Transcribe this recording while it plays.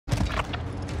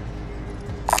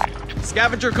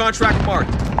Scavenger contract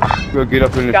marked. We'll get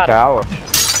up in this tower.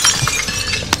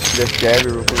 Let's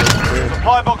scavenger real quick.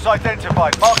 Supply box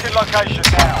identified. Marking location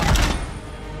now.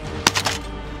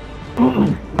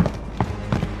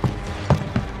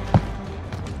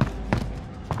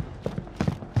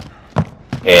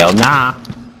 Hell nah.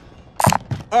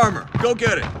 Armor, go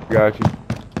get it. Got you.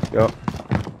 Yup.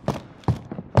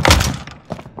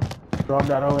 Drop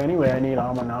that hole anyway. I need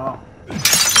armor now.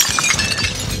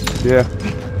 Yeah.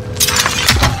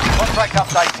 Contract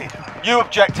updated. New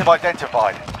objective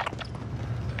identified.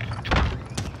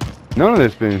 None of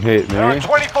this been hit, There are man.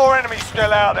 24 enemies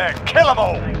still out there. Kill them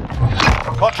all.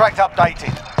 Contract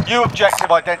updated. New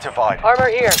objective identified. Armor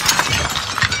here.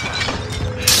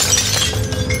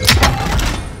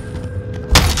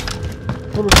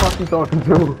 Who the fuck you talking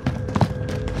to?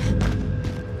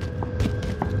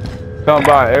 Talking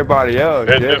about everybody else.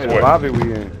 Head Yeah, this the way. lobby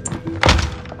we in.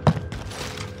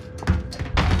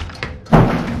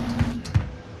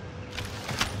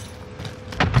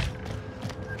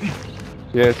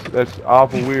 Yes, that's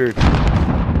awful weird.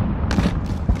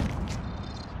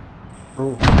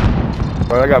 Ooh.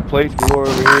 But I got plates galore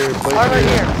over here. Plates Armor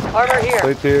here. here. Armor here.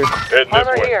 Plates here. Heading this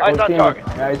Armor way. here. Eyes on target.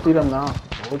 Yeah, I see them now.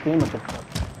 Whole team at the fuck.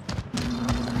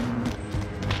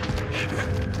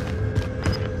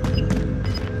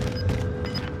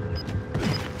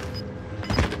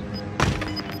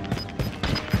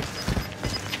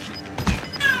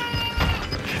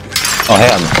 Oh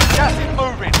hell no. Gas is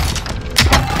moving.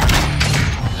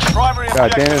 Primary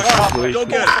God damn objective it, accomplished. please. Go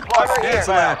get it. Supply box here.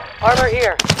 inbound. Armor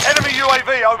here. Enemy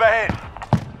UAV overhead.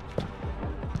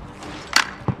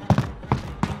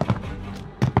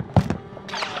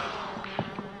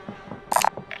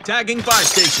 Tagging fire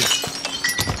station.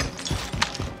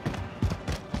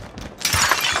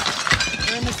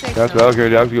 We're in the safe That's what I zone. was gonna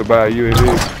do. I was gonna buy a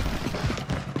UAV.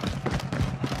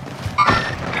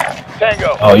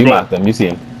 Tango. Oh, you marked him. You see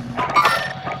him.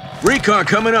 Recon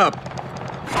coming up.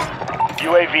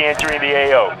 UAV entering the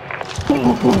AO.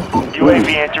 UAV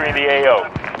entering the AO.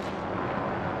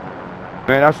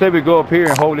 Man, I said we go up here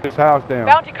and hold this house down.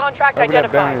 Bounty contract Over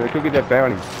that bounty. identified. Let's go get that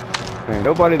bounty. Man,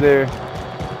 nobody there.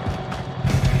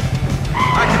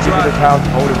 I can Get drive. this house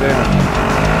and hold it down.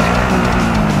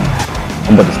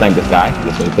 I'm about to snipe this guy.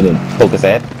 This way, put in focus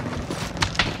at.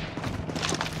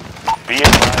 Be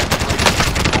advised.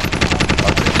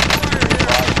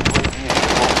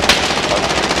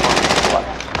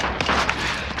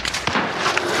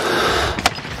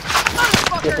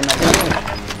 Get them at the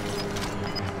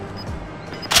end.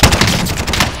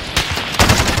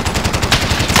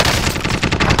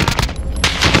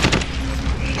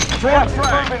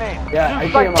 Moving in. Yeah, I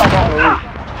see him on the roof.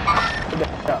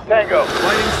 Tango.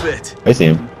 Lighting fit. I see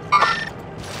him.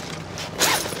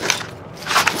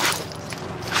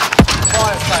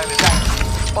 Fire sale is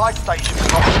active. Buy station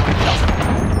approximately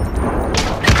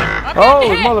Oh,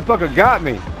 this motherfucker got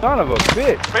me. Son of a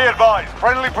bitch. Be advised.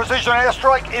 Friendly precision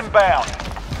airstrike inbound.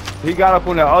 He got up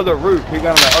on that other roof. He got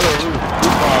on that other roof.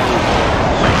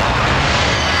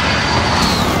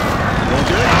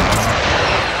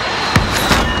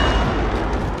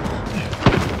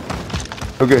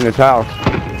 Go get in this house.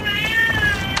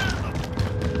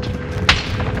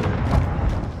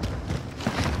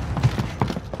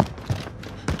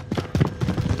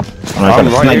 I'm trying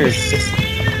to right snipe here. this.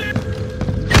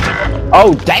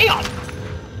 Oh damn!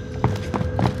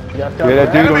 Yeah, Yeah,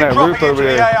 that dude on that roof over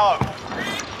there. AO.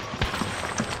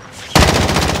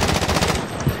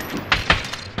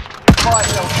 Fire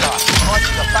cell shut.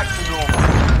 Prices are back to normal.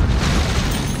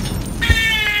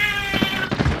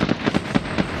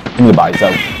 He by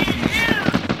himself.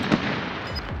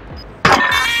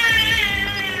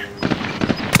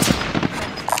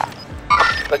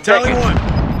 Tally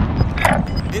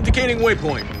 1. Indicating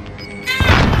waypoint.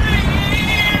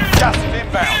 Gas is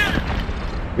inbound.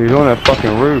 He's on that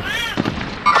fucking roof.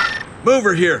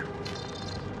 Mover here.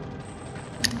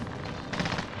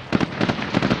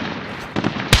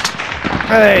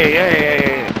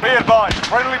 Hey. Be advised.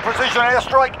 Friendly precision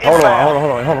airstrike Hold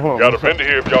inbound. on. Got a vendor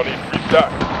here if y'all need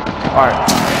restock. All right.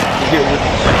 Get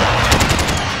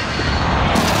with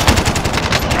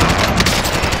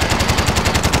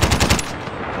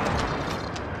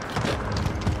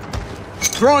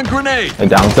Throwing grenade. I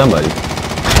downed somebody.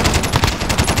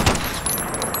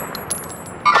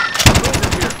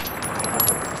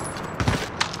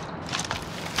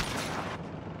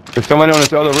 There's somebody on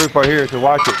this other roof right here, so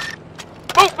watch it.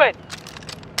 Movement.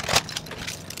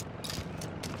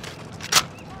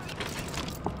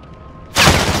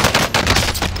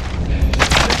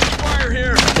 Fire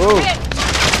here. Oh,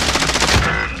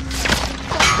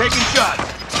 Taking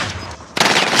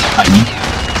shots.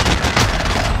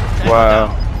 Wow.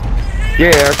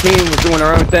 Yeah, our team was doing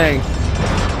their own thing.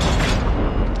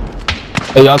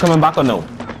 Hey, y'all coming back or no?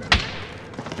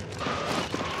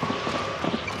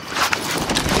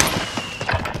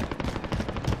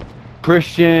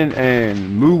 Christian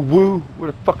and Moo Woo,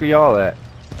 where the fuck are y'all at?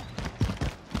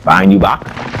 Buying you back?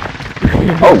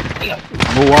 Oh,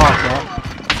 Move on, man.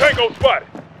 Tango spotted.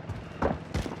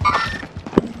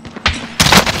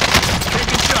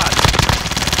 Taking shots.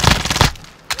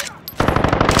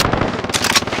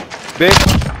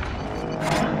 Bitch.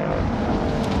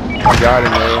 I got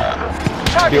him, man.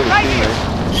 Killed his teammate.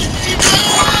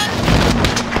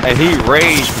 And he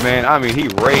raged, man. I mean, he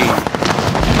raged.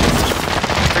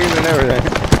 Screaming and everything.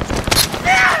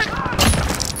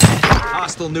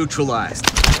 Hostile neutralized.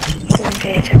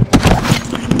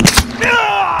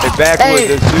 Hey, backwards, Hey,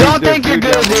 there's y'all dude, think you're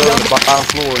down good, dude. below the bottom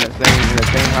floor in that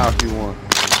same house you won.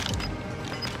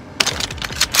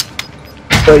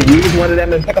 so use one of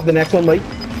them and pick up the next one, mate.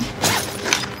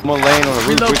 I'm gonna land on the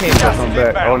roof with you and come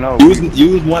back. Oh no.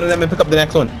 Use one of them and pick up the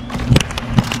next one.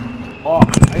 Oh,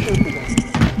 I think we can.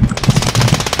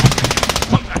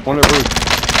 On the roof.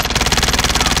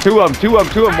 Two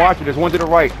of them, watch it. There's one to the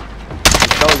right.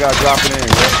 This other guy dropping in,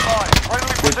 right?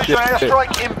 Friendly Good precision shit.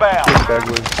 airstrike inbound.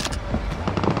 Backwards.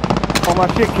 Oh, my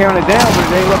shit counted down, but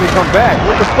it ain't let me come back.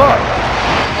 What the fuck?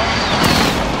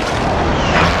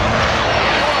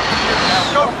 Now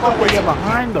go for the We get win.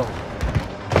 behind them.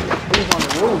 He's on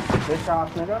the roof. Bitch ass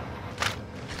nigga.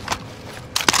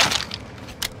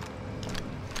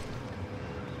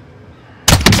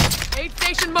 Aid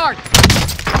station marked.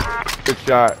 Good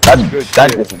shot. That Good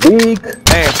that shit. is weak.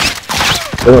 Man,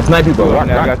 There's a sniper bro. Rock,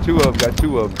 now I rock. got two of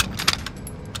them.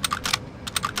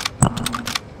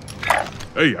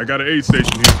 Hey, I got an aid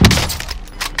station here.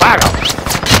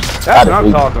 That's That what is I'm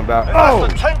weak. talking about. That's Oh!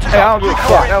 the 10 to Hey, I don't go. give a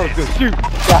fuck. That was good. Shoot.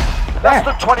 That's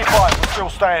the 25 that's still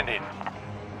standing.